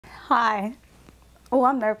Hi. Oh,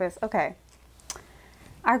 I'm nervous. Okay.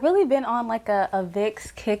 I've really been on like a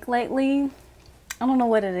Vixx kick lately. I don't know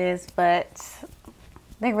what it is, but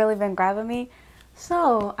they've really been grabbing me.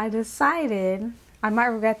 So I decided, I might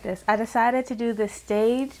regret this, I decided to do this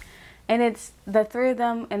stage, and it's the three of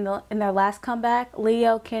them in their last comeback,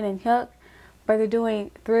 Leo, Ken, and HYUK, but they're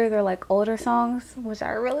doing three of their like older songs, which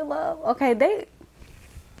I really love. Okay, they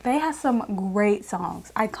have some great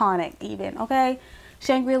songs, iconic even, okay?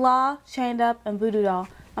 Shangri-La, Chained Up, and Voodoo Doll.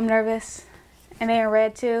 I'm nervous. And they in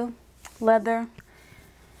red too. Leather.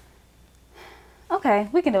 Okay,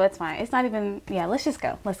 we can do it. It's fine. It's not even, yeah, let's just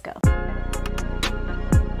go. Let's go.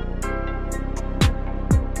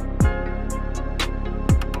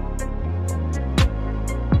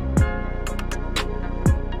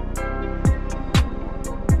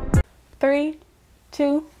 Three,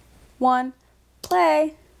 two, one,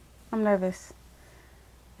 play. I'm nervous.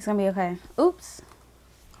 It's gonna be okay. Oops.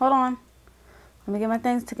 Hold on. Let me get my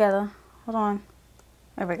things together. Hold on.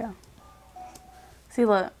 There we go. See,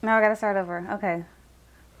 look. Now I gotta start over. Okay.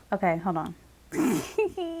 Okay, hold on.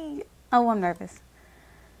 Oh, I'm nervous.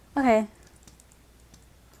 Okay.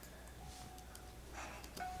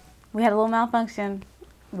 We had a little malfunction,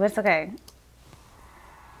 but it's okay.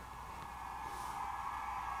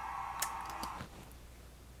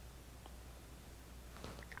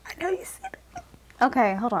 I know you said it.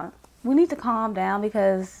 Okay, hold on. We need to calm down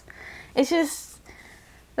because it's just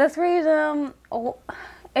the three of them. Oh,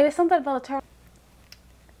 it is something about a turtle.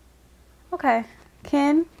 Okay,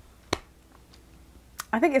 Ken.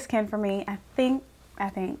 I think it's Ken for me. I think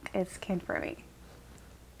it's Ken for me.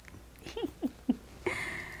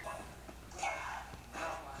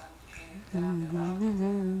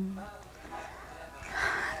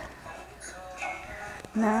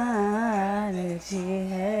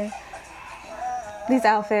 These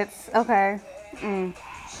outfits, okay.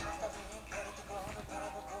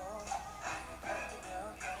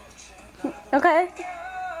 Okay.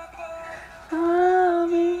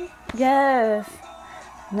 Yes.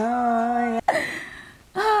 No.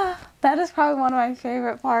 That is probably one of my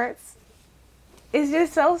favorite parts. It's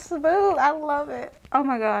just so smooth. I love it. Oh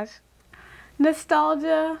my gosh.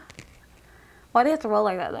 Nostalgia. Why do you have to roll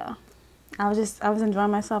like that though? I was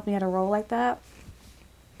enjoying myself and you had to roll like that.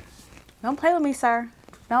 Don't play with me, sir.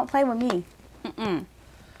 Don't play with me.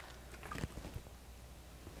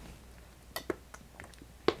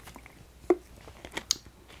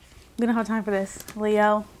 We don't have time for this,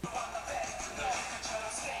 Leo.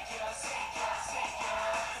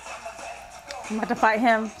 I'm about to fight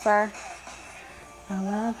him, sir. I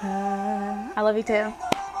love her. I love you too.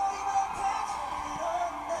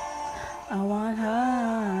 I want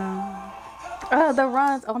her. Oh, the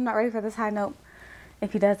runs. Oh, I'm not ready for this high note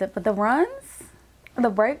if he does it. But the runs, the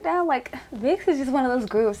breakdown, like, Vixx is just one of those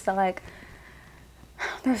groups that, like,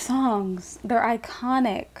 their songs, they're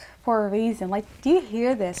iconic for a reason. Like, do you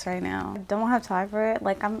hear this right now? I don't have time for it.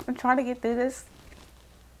 Like, I'm trying to get through this.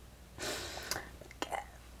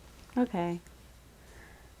 Okay.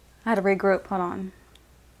 I had to regroup. Hold on.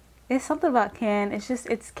 It's something about Ken.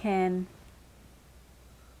 It's Ken.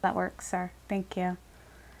 That works, sir. Thank you.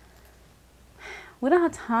 We don't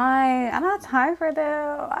have time. I don't have time for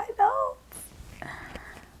them. I don't.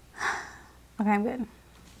 Okay, I'm good.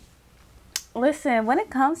 Listen, when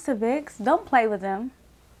it comes to Vixx, don't play with them.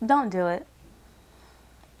 Don't do it.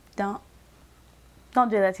 Don't do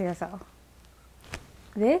that to yourself.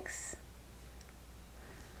 Vixx?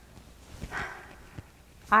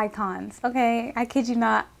 Icons. Okay, I kid you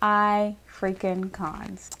not. I freaking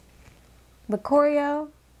cons. The choreo,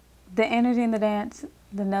 the energy in the dance,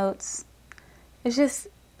 the notes, it's just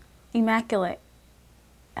immaculate.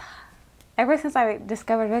 Ever since I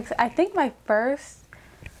discovered Vixx, I think my first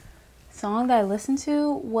song that I listened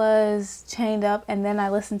to was Chained Up, and then I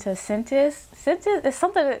listened to Sentis. Sentis is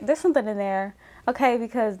something, there's something in there. Okay,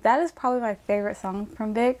 because that is probably my favorite song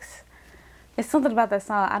from Vixx. It's something about that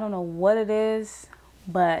song. I don't know what it is,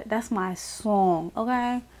 but that's my song,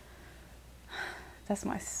 okay? That's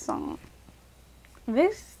my song.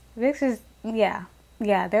 Vixx is, yeah,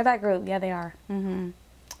 they're that group. Yeah, they are.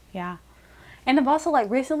 Yeah. And I've also, like,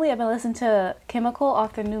 recently I've been listening to Chemical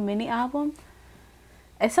off their new mini album.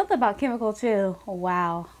 It's something about Chemical too.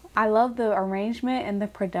 Wow. I love the arrangement and the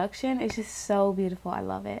production. It's just so beautiful. I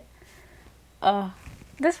love it.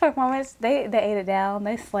 This performance, they ate it down.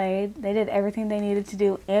 They slayed. They did everything they needed to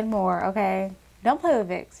do and more, okay? Don't play with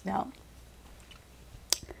Vixx. No.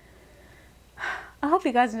 I hope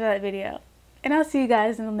you guys enjoyed that video. And I'll see you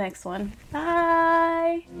guys in the next one.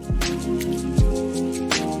 Bye.